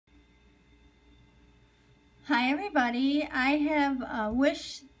Hi everybody, I have a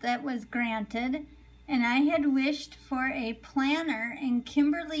wish that was granted, and I had wished for a planner, and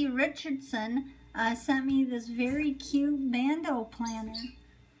Kimberly Richardson sent me this very cute bando planner.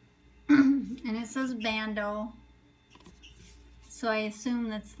 And it says bando, so I assume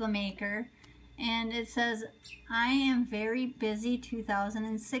that's the maker. And it says, I am very busy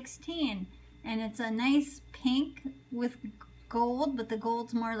 2016. And it's a nice pink with gold, but the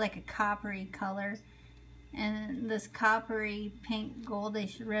gold's more like a coppery color. And this coppery pink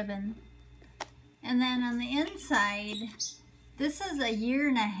goldish ribbon. And then on the inside, this is a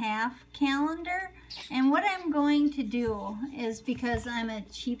 1.5-year calendar. And what I'm going to do is, because I'm a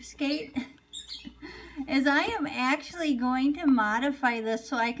cheapskate, is I am actually going to modify this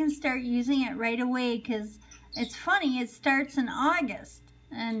so I can start using it right away, because it's funny, it starts in August.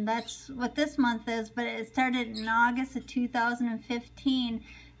 And that's what this month is, but it started in August of 2015.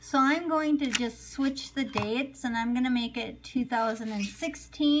 So I'm going to just switch the dates, and I'm going to make it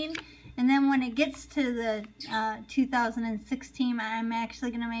 2016. And then when it gets to the 2016, I'm actually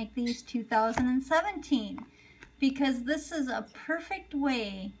going to make these 2017. Because this is a perfect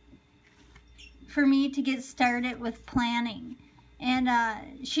way for me to get started with planning. And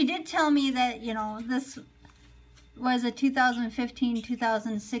she did tell me that, you know, this was a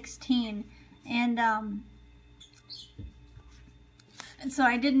 2015-2016. And so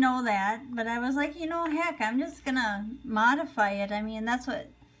I didn't know that, but I was like, you know, heck, I'm just gonna modify it. I mean, that's what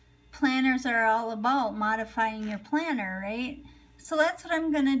planners are all about, modifying your planner, right? So that's what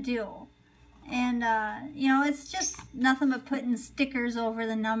I'm gonna do. And, you know, it's just nothing but putting stickers over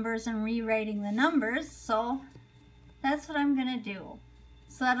the numbers and rewriting the numbers. So that's what I'm gonna do.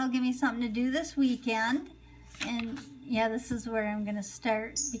 So that'll give me something to do this weekend. And yeah, this is where I'm gonna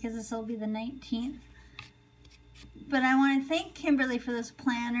start, because this will be the 19th. But I want to thank Kimberly for this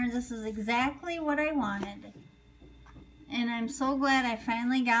planner. This is exactly what I wanted. And I'm so glad I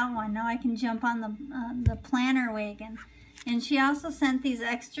finally got one. Now I can jump on the planner wagon. And she also sent these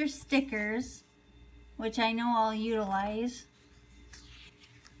extra stickers, which I know I'll utilize.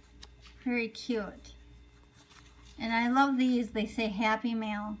 Very cute. And I love these. They say Happy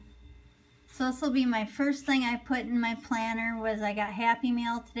Mail. So this will be my first thing I put in my planner, was I got Happy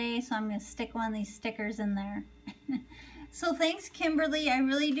Mail today, so I'm going to stick one of these stickers in there. So thanks, Kimberly. I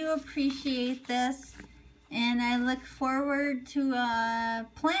really do appreciate this, and I look forward to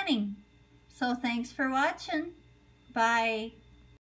planning. So thanks for watching. Bye.